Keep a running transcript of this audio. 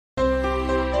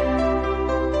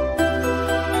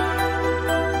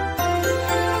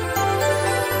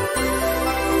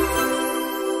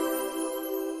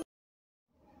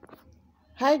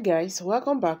Hi guys,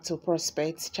 welcome back to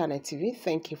Prospect Channel TV.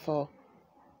 Thank you for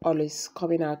always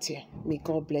coming out here. May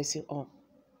God bless you all.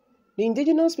 The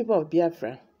indigenous people of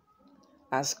Biafra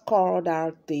has called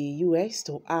out the US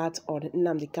to act on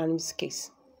Nnamdi Kanu's case.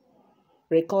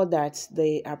 Recall that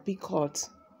the appeal court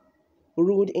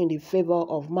ruled in the favor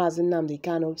of Nnamdi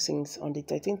Kanu since on the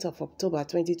 13th of October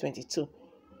 2022,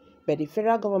 but the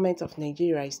federal government of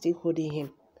Nigeria is still holding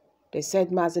him. They said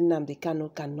Nnamdi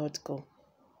Kanu cannot go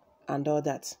and all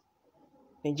that.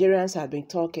 Nigerians have been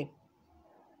talking.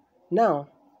 Now,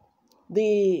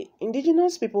 the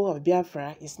indigenous people of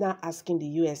Biafra is now asking the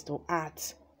US to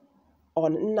act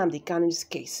on Nnamdi Kanu's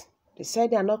case. They said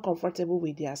they are not comfortable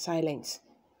with their silence.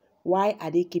 Why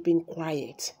are they keeping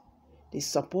quiet? They're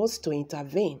supposed to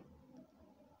intervene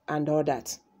and all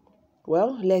that.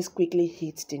 Well, let's quickly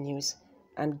hit the news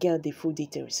and get the full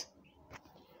details.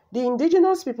 The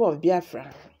indigenous people of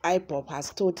Biafra, IPOB,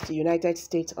 has told the United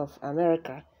States of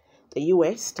America, the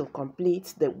US, to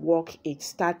complete the work it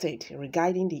started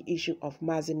regarding the issue of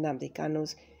Nnamdi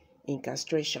Kanu's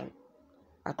incarceration.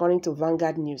 According to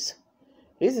Vanguard News,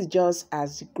 this is just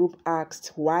as the group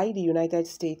asked why the United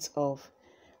States of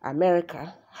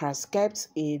America has kept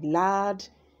a loud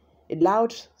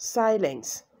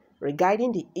silence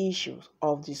regarding the issue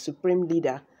of the supreme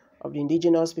leader of the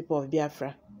indigenous people of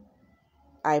Biafra,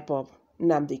 IPOB,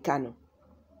 Nnamdi Kanu.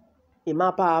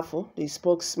 Emma Powerful, the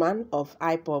spokesman of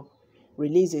IPOB,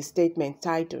 released a statement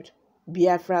titled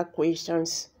Biafra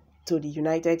Questions to the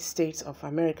United States of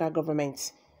America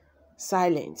Government's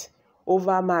Silence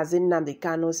over Nnamdi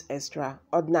Kanu's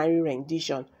extraordinary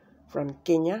rendition from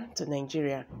Kenya to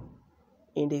Nigeria.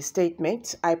 In the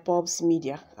statement, IPOB's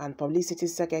media and publicity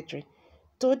secretary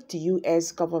told the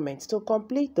U.S. government to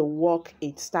complete the work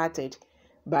it started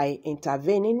by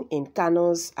intervening in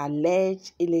Kanu's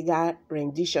alleged illegal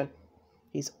rendition.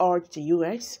 He urged the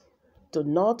U.S. to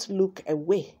not look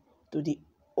away to the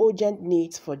urgent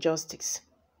needs for justice.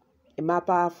 A more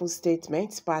powerful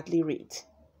statement partly read,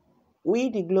 "We,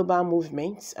 the global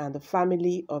movement and the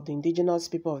family of the indigenous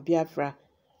people of Biafra,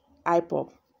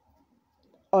 IPOB,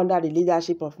 under the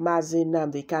leadership of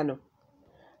Nnamdi Kanu,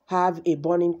 have a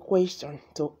burning question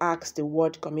to ask the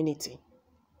world community.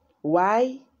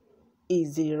 Why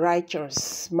is the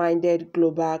righteous-minded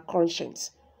global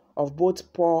conscience of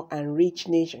both poor and rich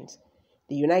nations,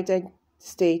 the United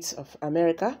States of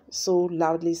America, so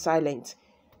loudly silent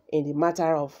in the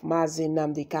matter of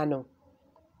Nnamdi Kanu?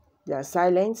 Their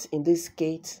silence in this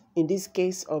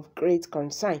case of great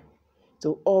concern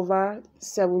to over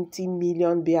 70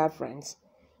 million Biafrans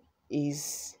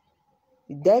is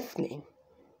deafening.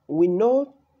 We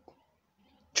know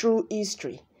through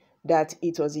history that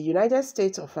it was the United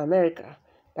States of America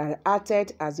that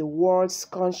acted as the world's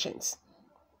conscience.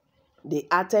 They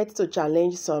acted to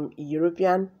challenge some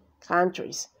European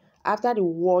countries after the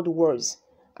world wars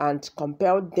and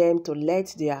compelled them to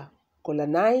let their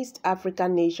colonized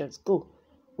African nations go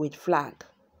with flag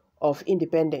of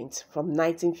independence from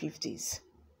 1950s.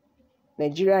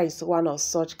 Nigeria is one of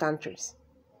such countries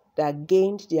that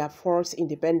gained their first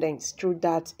independence through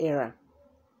that era.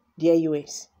 Dear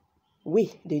US,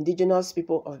 we, the indigenous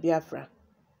people of Biafra,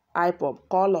 IPOB,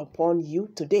 call upon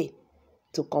you today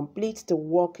to complete the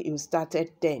work you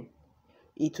started then.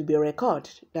 It will be recorded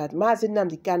that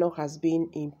Nnamdi Kanu has been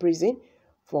in prison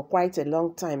for quite a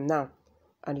long time now,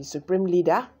 and the supreme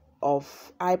leader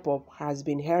of IPOB has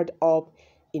been held up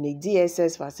in a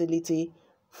DSS facility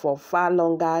for far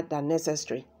longer than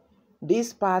necessary. This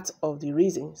is part of the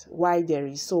reasons why there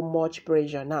is so much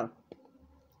pressure now.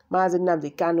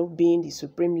 Nnamdi Kanu, being the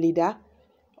supreme leader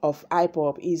of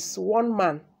IPOB, is one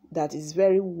man that is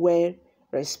very well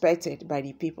respected by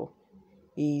the people.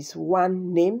 He is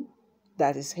one name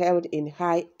that is held in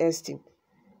high esteem.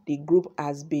 The group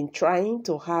has been trying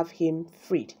to have him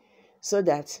freed so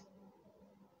that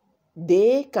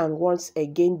they can once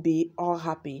again be all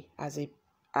happy as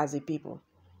a people.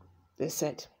 They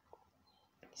said,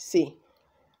 see,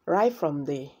 right from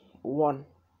the one,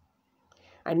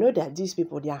 I know that these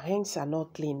people, their hands are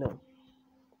not clean now.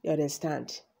 You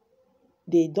understand?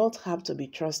 They don't have to be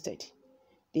trusted.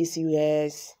 This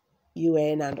US,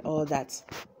 UN and all that,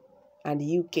 and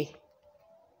the UK.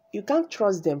 You can't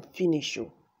trust them finish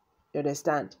you. You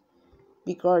understand?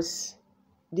 Because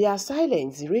their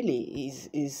silence really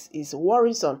is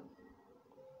worrisome.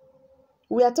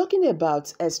 We are talking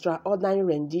about extraordinary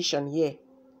rendition here.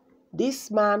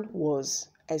 This man was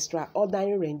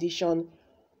extraordinary rendition,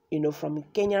 from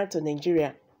Kenya to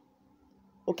Nigeria.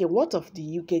 Okay, what of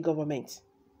the UK government,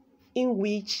 in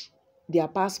which their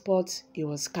passport he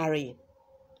was carrying?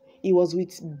 He was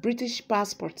with British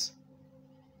passport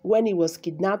when he was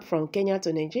kidnapped from Kenya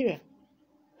to Nigeria.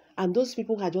 And those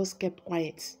people had just kept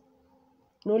quiet.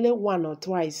 And only one or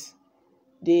twice,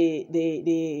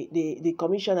 the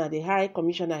commissioner, the high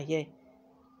commissioner here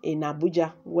in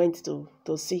Abuja went to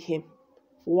see him.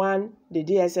 One, the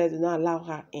DSS did not allow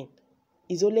her in.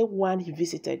 It's only one he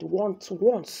visited.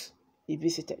 Once he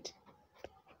visited.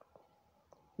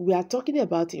 We are talking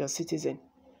about your citizen.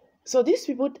 So these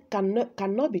people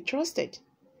cannot be trusted.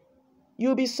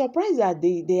 You'll be surprised that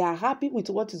they are happy with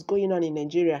what is going on in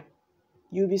Nigeria.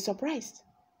 You'll be surprised.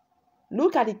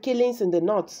 Look at the killings in the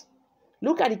north.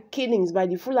 Look at the killings by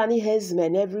the Fulani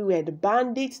herdsmen everywhere, the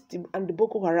bandits and the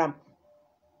Boko Haram.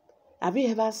 Have you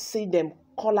ever seen them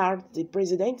call out the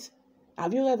president?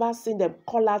 Have you ever seen them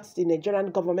call out the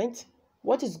Nigerian government?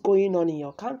 What is going on in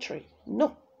your country?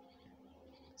 No.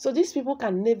 So these people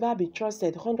can never be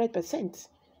trusted 100%.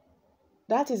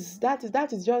 That is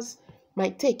just my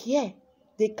take here.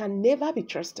 They can never be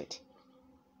trusted.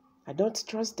 I don't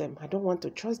trust them. I don't want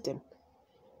to trust them.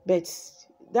 But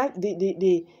that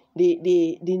the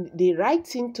right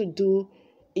thing to do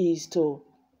is to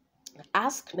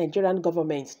ask Nigerian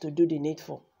government to do the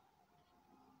needful.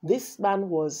 This man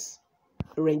was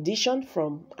rendition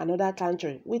from another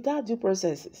country without due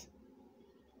processes.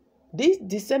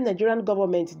 The same Nigerian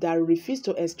government that refused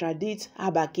to extradite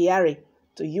Abba Kyari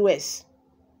to US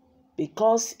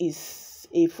because it's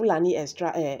a Fulani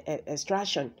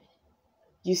extraction.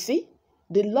 You see,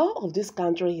 the law of this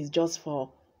country is just for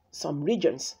some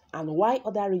regions, and why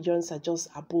other regions are just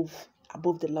above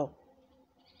the law.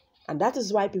 And that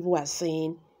is why people are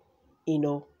saying,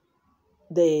 the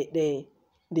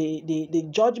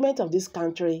judgment of this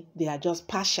country, they are just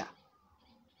partial.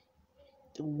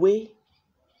 The way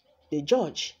they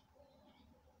judge.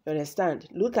 You understand?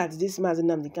 Look at this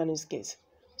Nnamdi Kanu's case.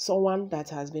 Someone that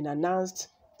has been announced,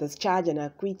 discharged and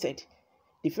acquitted.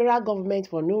 The federal government,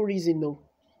 for no reason,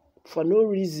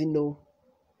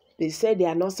 they say they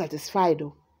are not satisfied.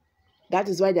 That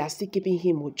is why they are still keeping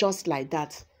him just like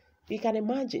that. You can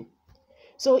imagine.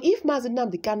 So if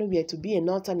Nnamdi Kanu were to be a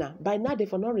northerner, by now they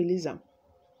will not release him.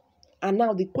 And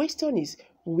now the question is,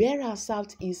 where are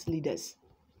Southeast leaders?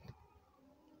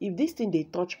 If this thing they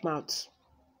touch mouth,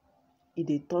 if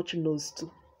they touch nose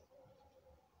too.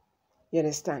 You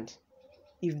understand?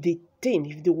 If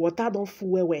the water don't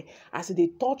flow well, as they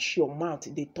touch your mouth,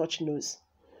 they touch nose.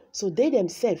 So they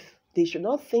themselves, they should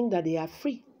not think that they are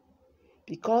free.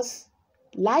 Because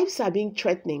lives are being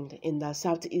threatened in the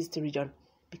Southeast region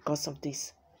because of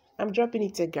this. I'm dropping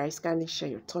it here, guys. Kindly share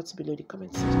your thoughts below the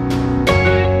comment section.